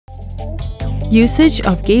Usage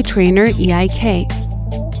of Gait Trainer EIK.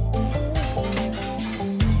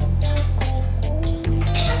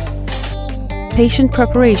 Patient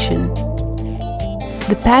preparation.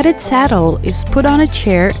 The padded saddle is put on a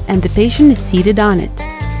chair and the patient is seated on it.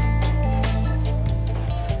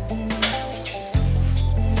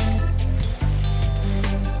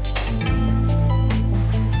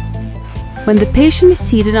 When the patient is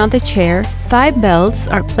seated on the chair, thigh belts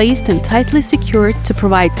are placed and tightly secured to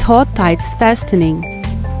provide taut thighs fastening.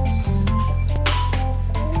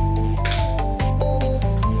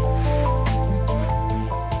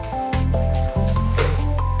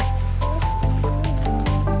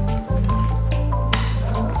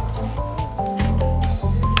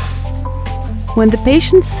 When the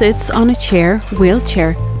patient sits on a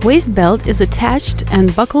wheelchair, waist belt is attached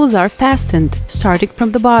and buckles are fastened, starting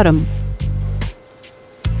from the bottom.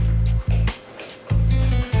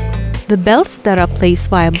 The belts that are placed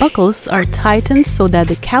via buckles are tightened so that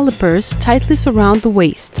the calipers tightly surround the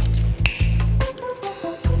waist.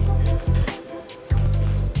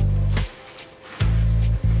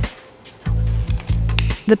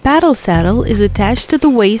 The paddle saddle is attached to the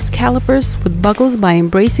waist calipers with buckles by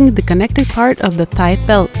embracing the connecting part of the thigh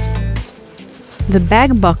belts. The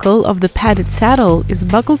back buckle of the padded saddle is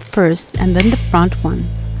buckled first and then the front one.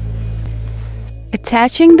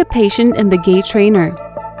 Attaching the patient in the Gait Trainer.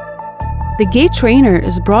 The Gait Trainer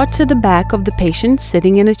is brought to the back of the patient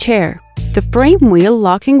sitting in a chair. The frame wheel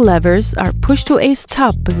locking levers are pushed to a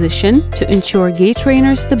stop position to ensure Gait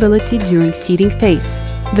Trainer stability during seating phase.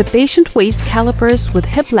 The patient waist calipers with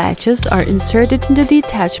hip latches are inserted into the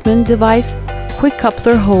attachment device, quick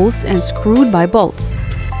coupler holes and screwed by bolts.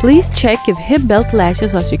 Please check if hip belt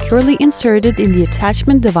latches are securely inserted in the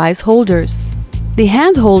attachment device holders. The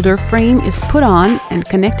hand holder frame is put on and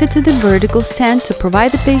connected to the vertical stand to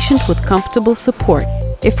provide the patient with comfortable support.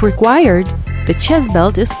 If required, the chest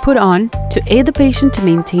belt is put on to aid the patient to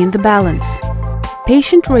maintain the balance.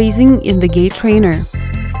 Patient raising in the Gait Trainer.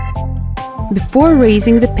 Before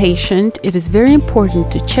raising the patient, it is very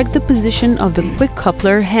important to check the position of the quick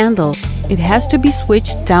coupler handle. It has to be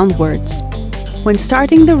switched downwards. When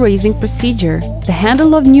starting the raising procedure, the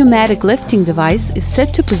handle of pneumatic lifting device is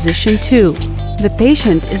set to position 2. The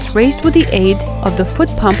patient is raised with the aid of the foot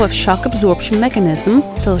pump of shock absorption mechanism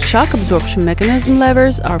till shock absorption mechanism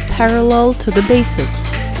levers are parallel to the bases.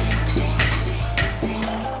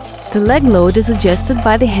 The leg load is adjusted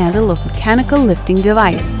by the handle of mechanical lifting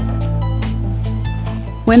device.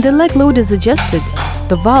 When the leg load is adjusted,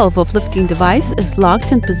 the valve of lifting device is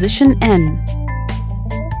locked in position N.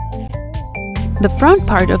 The front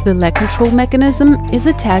part of the leg control mechanism is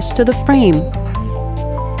attached to the frame.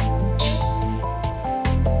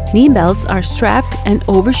 Knee belts are strapped and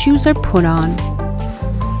overshoes are put on.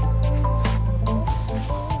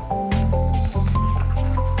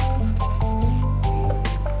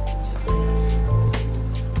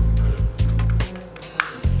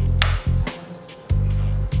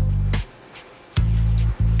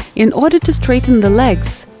 In order to straighten the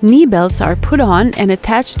legs, knee belts are put on and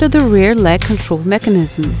attached to the rear leg control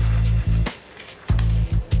mechanism.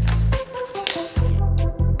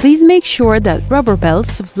 Please make sure that rubber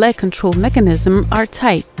belts of leg control mechanism are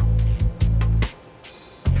tight.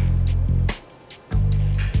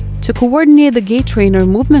 To coordinate the Gait Trainer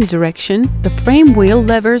movement direction, the frame wheel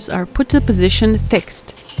levers are put to position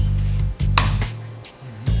fixed.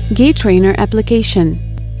 Gait Trainer application.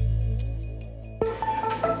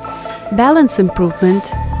 Balance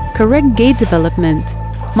improvement, correct gait development,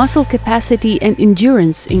 muscle capacity and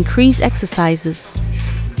endurance increase exercises.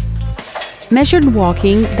 Measured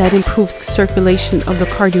walking that improves circulation of the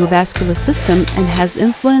cardiovascular system and has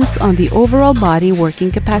influence on the overall body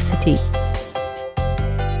working capacity.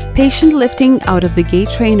 Patient lifting out of the Gait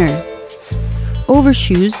Trainer.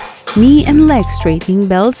 Overshoes, knee and leg straightening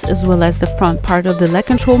belts as well as the front part of the leg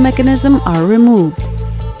control mechanism are removed.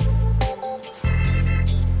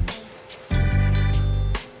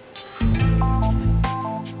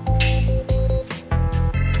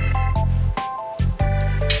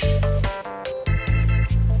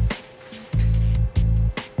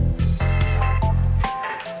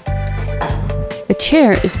 A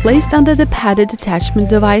chair is placed under the padded attachment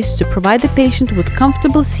device to provide the patient with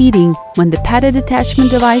comfortable seating when the padded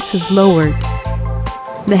attachment device is lowered.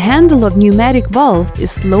 The handle of pneumatic valve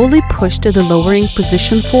is slowly pushed to the lowering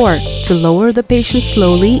position 4 to lower the patient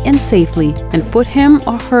slowly and safely and put him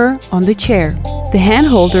or her on the chair. The hand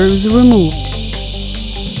holder is removed.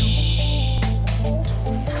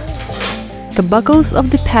 The buckles of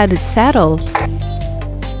the padded saddle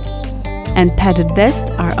and padded vest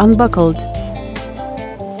are unbuckled.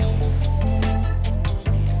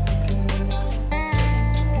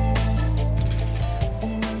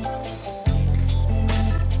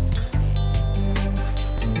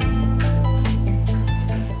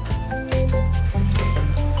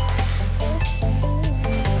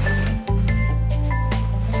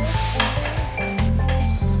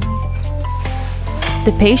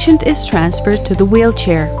 The patient is transferred to the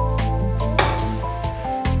wheelchair.